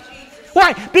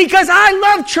 Why? Because I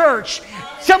love church.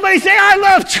 Somebody say, I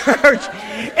love church.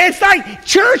 It's like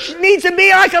church needs to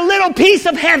be like a little piece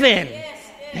of heaven.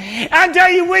 I'm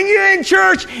telling you, when you're in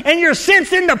church and you're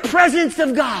sensing the presence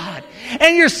of God,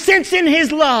 and you're sensing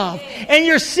His love, and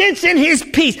you're sensing His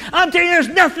peace, I'm telling you, there's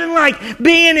nothing like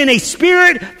being in a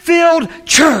Spirit-filled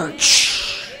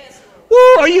church.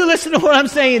 Woo, are you listening to what I'm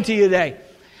saying to you today?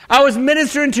 I was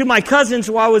ministering to my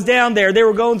cousins while I was down there. They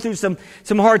were going through some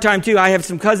hard time too. I have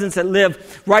some cousins that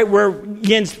live right where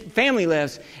Yen's family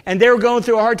lives, and they were going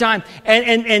through a hard time.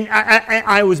 And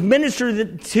I was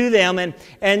ministering to them,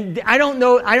 and I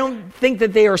don't think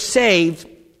that they are saved,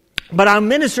 but I'm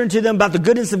ministering to them about the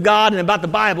goodness of God and about the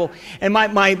Bible. And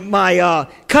my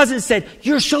cousin said,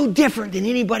 "You're so different than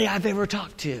anybody I've ever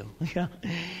talked to."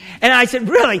 And I said,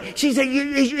 "Really?" She said,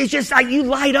 "It's just like you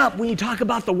light up when you talk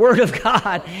about the Word of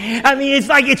God. I mean, it's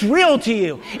like it's real to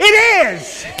you." It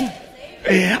is.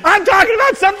 I'm talking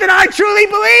about something I truly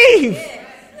believe.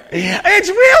 It's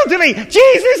real to me.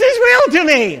 Jesus is real to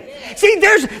me. See,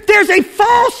 there's a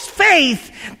false faith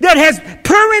that has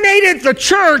permeated the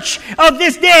church of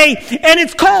this day, and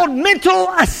it's called mental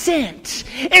assent.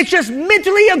 It's just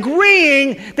mentally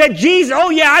agreeing that Jesus, oh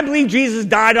yeah, I believe Jesus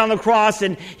died on the cross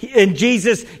and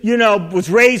Jesus, was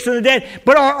raised from the dead.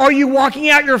 But are you walking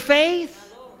out your faith?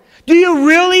 Do you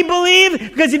really believe?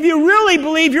 Because if you really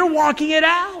believe, you're walking it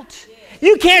out.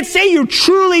 You can't say you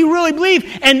truly, really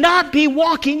believe and not be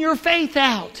walking your faith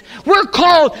out. We're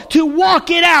called to walk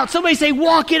it out. Somebody say,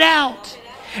 walk it out.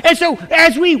 And so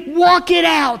as we walk it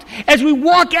out, as we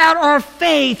walk out our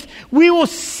faith, we will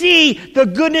see the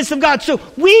goodness of God. So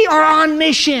we are on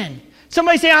mission.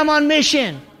 Somebody say, I'm on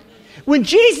mission. When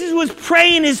Jesus was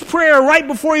praying his prayer right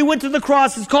before he went to the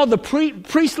cross, it's called the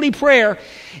priestly prayer.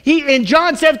 In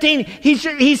John 17,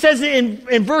 he says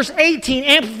in verse 18,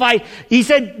 Amplified, he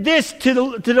said this to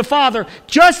the Father,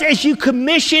 "Just as you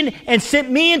commissioned and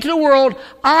sent me into the world,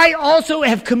 I also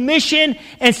have commissioned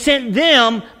and sent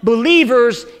them,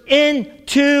 believers,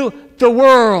 into the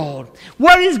world."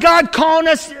 What is God calling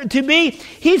us to be?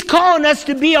 He's calling us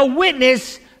to be a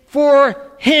witness for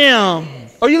Him.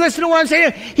 Are you listening to what I'm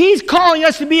saying? He's calling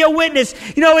us to be a witness.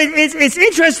 It's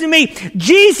interesting to me.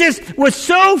 Jesus was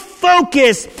so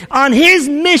focused on His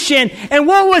mission. And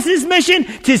what was His mission?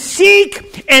 To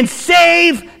seek and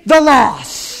save the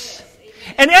lost.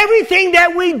 And everything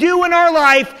that we do in our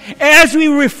life, as we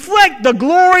reflect the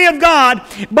glory of God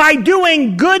by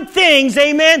doing good things,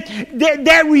 amen,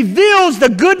 that reveals the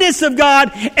goodness of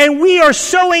God, and we are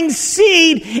sowing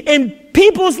seed in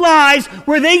people's lives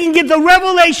where they can get the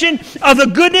revelation of the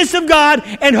goodness of God,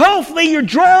 and hopefully you're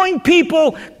drawing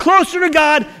people closer to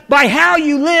God by how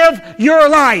you live your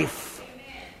life.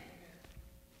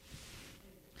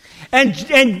 And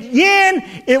Yen,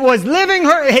 it was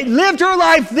lived her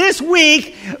life this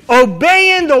week,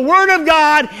 obeying the Word of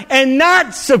God and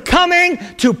not succumbing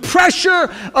to pressure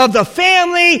of the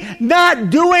family, not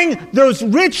doing those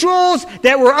rituals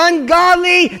that were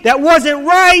ungodly, that wasn't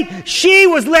right. She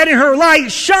was letting her light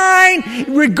shine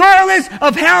regardless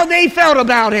of how they felt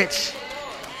about it.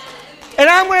 And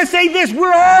I'm going to say this,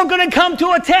 we're all going to come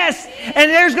to a test,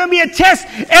 and there's going to be a test.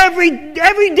 Every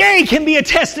day can be a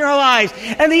test in our lives.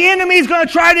 And the enemy is going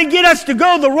to try to get us to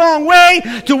go the wrong way,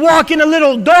 to walk in a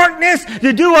little darkness,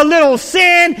 to do a little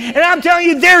sin. And I'm telling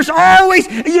you, there's always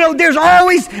a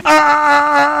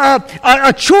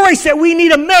choice that we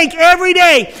need to make every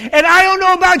day. And I don't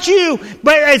know about you,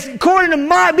 but as according to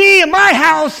me and my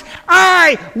house,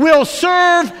 I will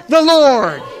serve the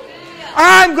Lord.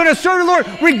 I'm going to serve the Lord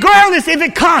regardless if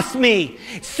it costs me.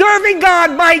 Serving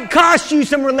God might cost you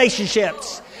some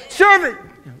relationships.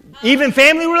 Even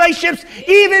family relationships?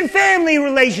 Even family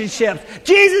relationships.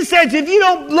 Jesus says, if you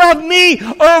don't love me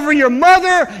over your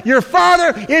mother, your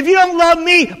father, if you don't love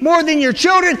me more than your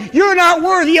children, you're not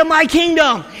worthy of my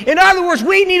kingdom. In other words,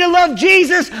 we need to love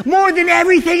Jesus more than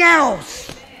everything else.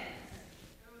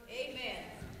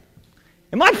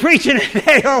 Am I preaching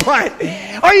today or what?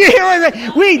 Are you hearing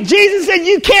that? Jesus said,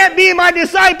 you can't be my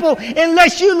disciple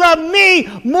unless you love me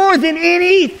more than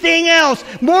anything else,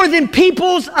 more than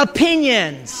people's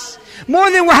opinions,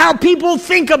 more than how people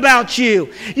think about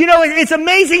you. You know, it's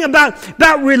amazing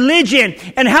about religion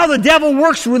and how the devil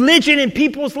works religion in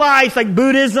people's lives, like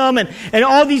Buddhism and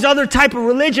all these other type of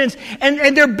religions.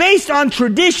 And they're based on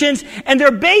traditions, and they're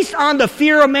based on the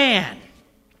fear of man.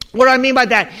 What do I mean by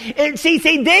that? See,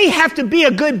 they have to be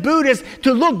a good Buddhist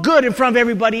to look good in front of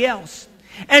everybody else.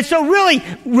 And so really,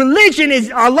 religion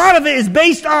a lot of it is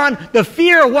based on the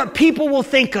fear of what people will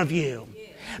think of you.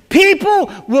 People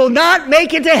will not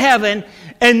make it to heaven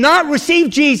and not receive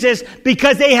Jesus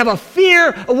because they have a fear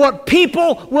of what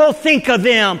people will think of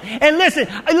them. And listen,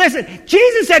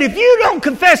 Jesus said, if you don't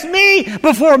confess me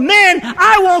before men,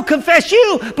 I won't confess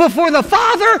you before the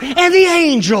Father and the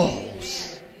angels.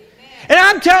 And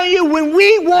I'm telling you, when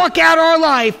we walk out our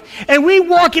life and we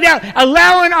walk it out,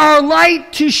 allowing our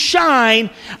light to shine,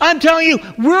 I'm telling you,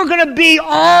 we're going to be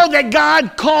all that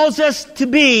God calls us to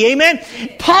be. Amen?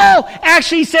 Paul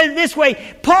actually said it this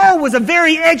way. Paul was a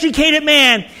very educated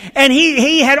man, and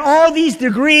he had all these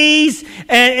degrees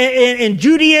in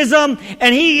Judaism,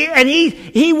 and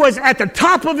he was at the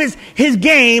top of his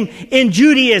game in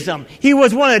Judaism. He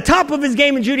was one of the top of his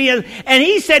game in Judaism, and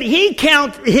he said he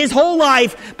counts his whole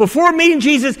life before meeting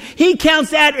Jesus, he counts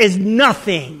that as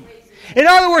nothing. In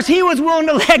other words, he was willing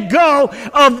to let go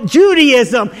of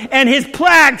Judaism and his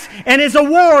plaques and his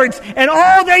awards and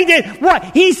all they did. What?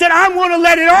 He said, I'm going to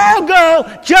let it all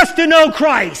go just to know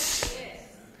Christ.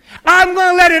 I'm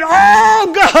going to let it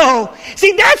all go.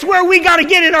 See, that's where we got to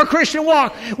get in our Christian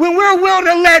walk. When we're willing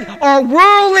to let our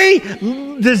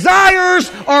worldly desires,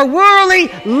 our worldly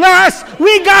lusts,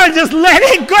 we got to just let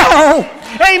it go.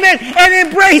 Amen. And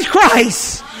embrace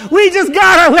Christ. We just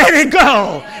got to let it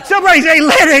go. Somebody say,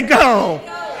 let it go.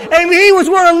 And he was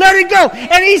willing to let it go.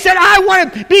 And he said, I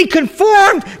want to be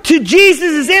conformed to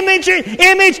Jesus' image.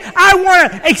 I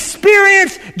want to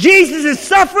experience Jesus'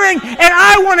 suffering. And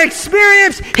I want to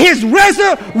experience his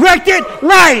resurrected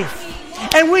life.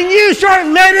 And when you start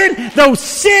letting those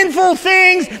sinful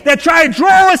things that try to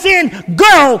draw us in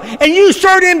go, and you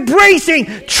start embracing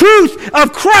truth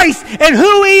of Christ and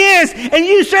who he is, and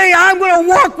you say, I'm going to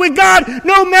walk with God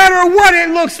no matter what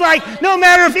it looks like, no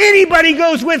matter if anybody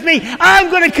goes with me, I'm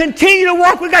going to continue to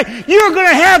walk with God. You're going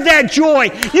to have that joy.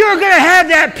 You're going to have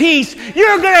that peace.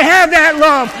 You're going to have that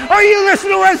love. Are you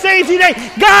listening to what I'm saying today?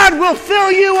 God will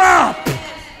fill you up.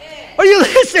 Are you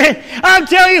listening? I'm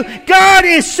telling you, God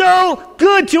is so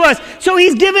good to us. So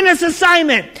he's given us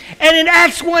assignment. And in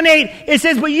Acts 1:8, it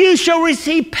says, but you shall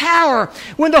receive power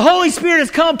when the Holy Spirit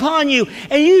has come upon you,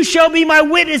 and you shall be my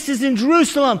witnesses in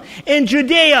Jerusalem, in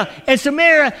Judea, and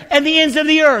Samaria, and the ends of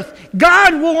the earth.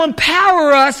 God will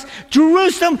empower us.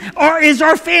 Jerusalem is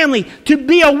our family, to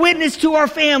be a witness to our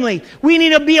family. We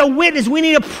need to be a witness. We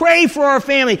need to pray for our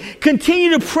family.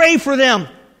 Continue to pray for them.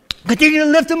 Continue to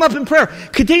lift them up in prayer.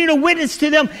 Continue to witness to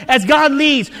them as God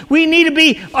leads. We need to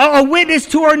be a witness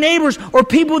to our neighbors, or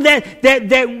people that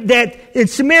in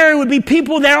Samaria would be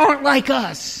people that aren't like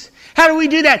us. How do we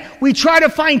do that? We try to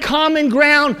find common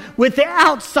ground with the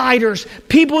outsiders,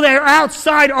 people that are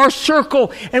outside our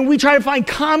circle, and we try to find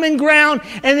common ground.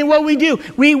 And then what we do,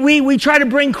 we try to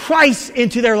bring Christ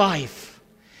into their life.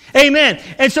 Amen.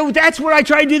 And so that's what I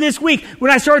try to do this week when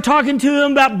I start talking to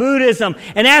them about Buddhism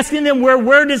and asking them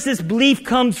where does this belief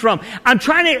comes from. I'm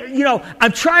trying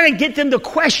to get them to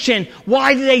question,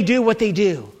 why do they do what they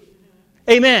do?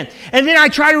 Amen. And then I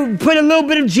try to put a little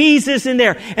bit of Jesus in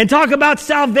there and talk about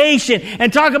salvation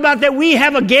and talk about that we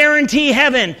have a guarantee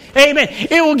heaven. Amen.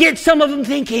 It will get some of them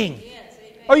thinking.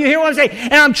 Oh, you hear what I'm saying?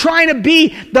 And I'm trying to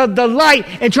be the light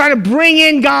and trying to bring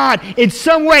in God in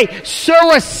some way.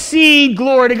 Sow a seed,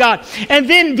 glory to God. And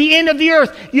then the end of the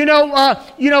earth.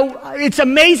 It's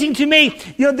amazing to me.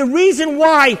 The reason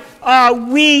why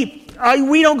we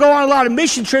don't go on a lot of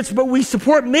mission trips, but we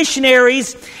support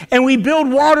missionaries and we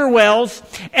build water wells.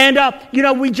 And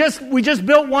we just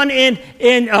built one in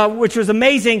which was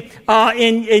amazing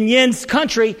in Yen's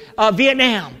country,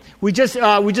 Vietnam. We just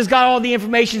got all the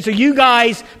information. So you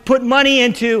guys put money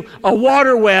into a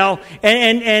water well,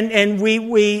 and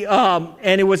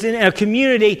it was in a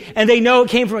community, and they know it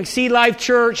came from Exceed Life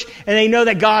Church, and they know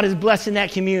that God is blessing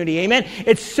that community. Amen.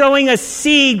 It's sowing a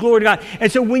seed, glory to God.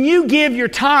 And so when you give your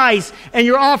tithes and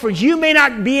your offerings, you may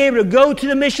not be able to go to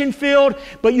the mission field,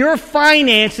 but your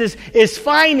finances is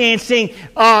financing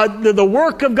the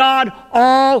work of God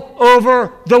all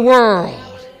over the world.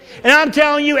 And I'm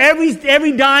telling you,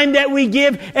 every dime that we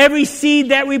give, every seed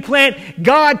that we plant,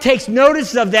 God takes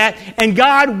notice of that, and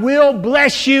God will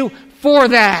bless you for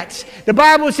that. The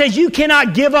Bible says you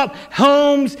cannot give up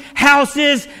homes,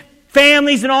 houses,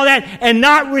 families, and all that, and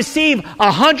not receive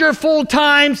 100-fold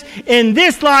times in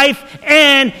this life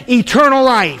and eternal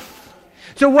life.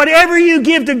 So whatever you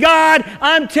give to God,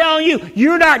 I'm telling you,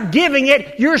 you're not giving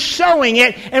it, you're sowing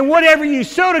it. And whatever you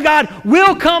sow to God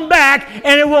will come back,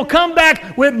 and it will come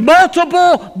back with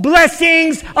multiple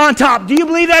blessings on top. Do you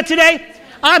believe that today?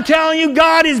 I'm telling you,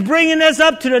 God is bringing us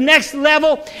up to the next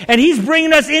level, and He's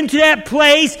bringing us into that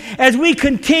place as we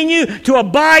continue to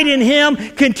abide in Him,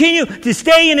 continue to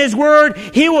stay in His Word.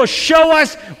 He will show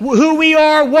us who we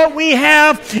are, what we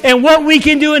have, and what we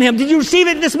can do in Him. Did you receive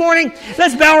it this morning?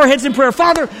 Let's bow our heads in prayer.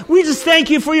 Father, we just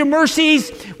thank you for your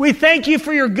mercies. We thank you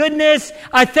for your goodness.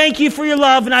 I thank you for your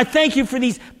love, and I thank you for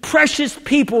these precious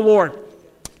people, Lord,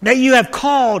 that you have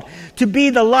called to be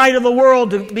the light of the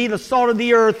world, to be the salt of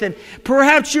the earth. And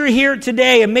perhaps you're here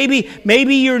today, and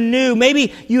maybe you're new.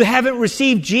 Maybe you haven't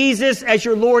received Jesus as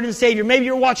your Lord and Savior. Maybe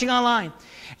you're watching online,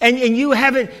 and you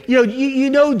haven't,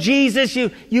 you know Jesus.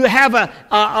 You have a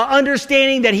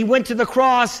understanding that He went to the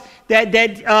cross.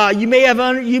 That you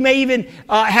may even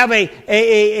have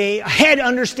a head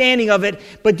understanding of it,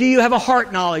 but do you have a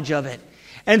heart knowledge of it?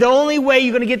 And the only way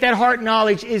you're going to get that heart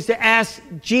knowledge is to ask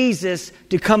Jesus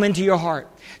to come into your heart.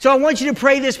 So I want you to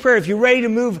pray this prayer. If you're ready to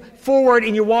move forward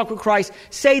in your walk with Christ,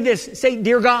 say this. Say,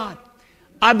 Dear God,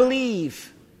 I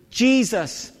believe,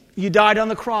 Jesus, you died on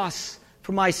the cross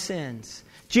for my sins.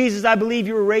 Jesus, I believe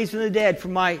you were raised from the dead for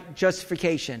my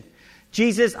justification.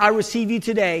 Jesus, I receive you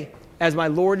today as my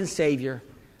Lord and Savior.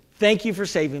 Thank you for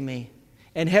saving me.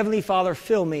 And Heavenly Father,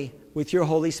 fill me with your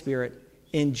Holy Spirit.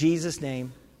 In Jesus'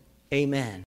 name,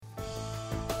 amen.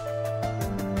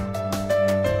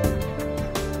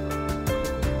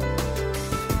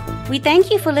 We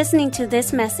thank you for listening to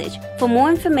this message. For more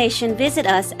information, visit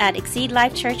us at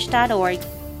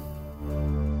exceedlifechurch.org.